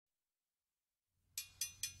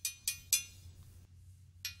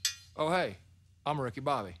Oh, hey, I'm Ricky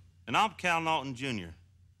Bobby. And I'm Cal Naughton Jr.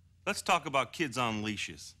 Let's talk about kids on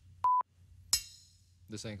leashes.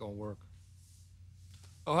 This ain't gonna work.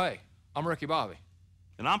 Oh, hey, I'm Ricky Bobby.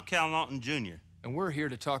 And I'm Cal Naughton Jr. And we're here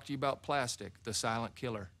to talk to you about plastic, the silent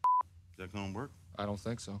killer. Is that gonna work? I don't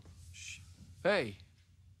think so. Shh. Hey,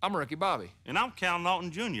 I'm Ricky Bobby. And I'm Cal Naughton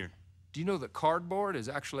Jr. Do you know that cardboard is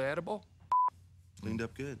actually edible? Cleaned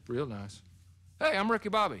up good. Real nice. Hey, I'm Ricky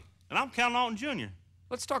Bobby. And I'm Cal Naughton Jr.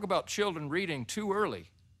 Let's talk about children reading too early.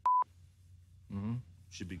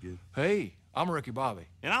 Should be good. Hey, I'm Ricky Bobby.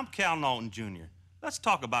 And I'm Cal Naughton Jr. Let's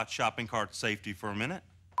talk about shopping cart safety for a minute.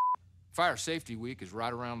 Fire Safety Week is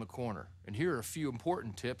right around the corner, and here are a few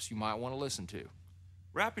important tips you might want to listen to.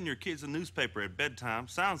 Wrapping your kids a newspaper at bedtime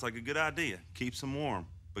sounds like a good idea. Keeps them warm.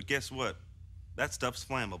 But guess what? That stuff's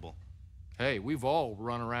flammable. Hey, we've all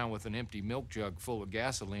run around with an empty milk jug full of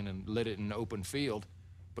gasoline and lit it in an open field,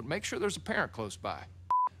 but make sure there's a parent close by.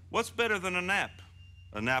 What's better than a nap?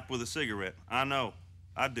 A nap with a cigarette. I know.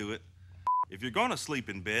 I do it. If you're going to sleep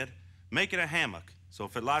in bed, make it a hammock, so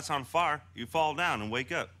if it lights on fire, you fall down and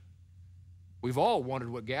wake up. We've all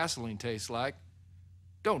wondered what gasoline tastes like.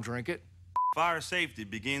 Don't drink it. Fire safety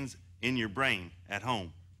begins in your brain at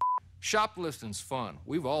home. Shoplifting's fun.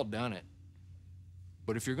 We've all done it.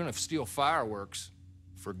 But if you're going to steal fireworks,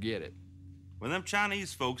 forget it. When them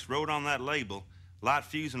Chinese folks wrote on that label, light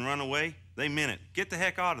fuse and run away, they meant it. Get the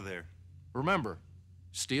heck out of there. Remember,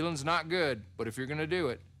 stealing's not good, but if you're going to do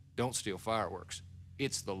it, don't steal fireworks.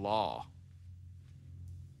 It's the law.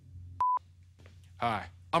 Hi,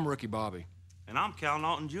 I'm Ricky Bobby. And I'm Cal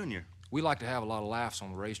Naughton Jr. We like to have a lot of laughs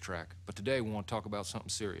on the racetrack, but today we want to talk about something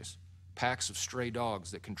serious. Packs of stray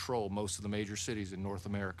dogs that control most of the major cities in North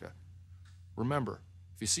America. Remember,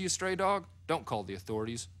 if you see a stray dog, don't call the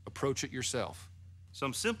authorities. Approach it yourself.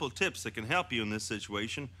 Some simple tips that can help you in this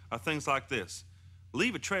situation are things like this.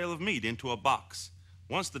 Leave a trail of meat into a box.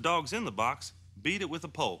 Once the dog's in the box, beat it with a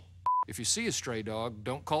pole. If you see a stray dog,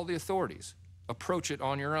 don't call the authorities. Approach it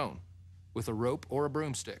on your own, with a rope or a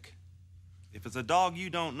broomstick. If it's a dog you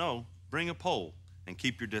don't know, bring a pole and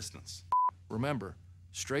keep your distance. Remember,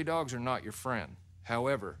 stray dogs are not your friend.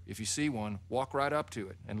 However, if you see one, walk right up to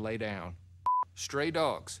it and lay down. Stray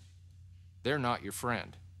dogs, they're not your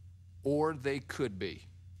friend. Or they could be.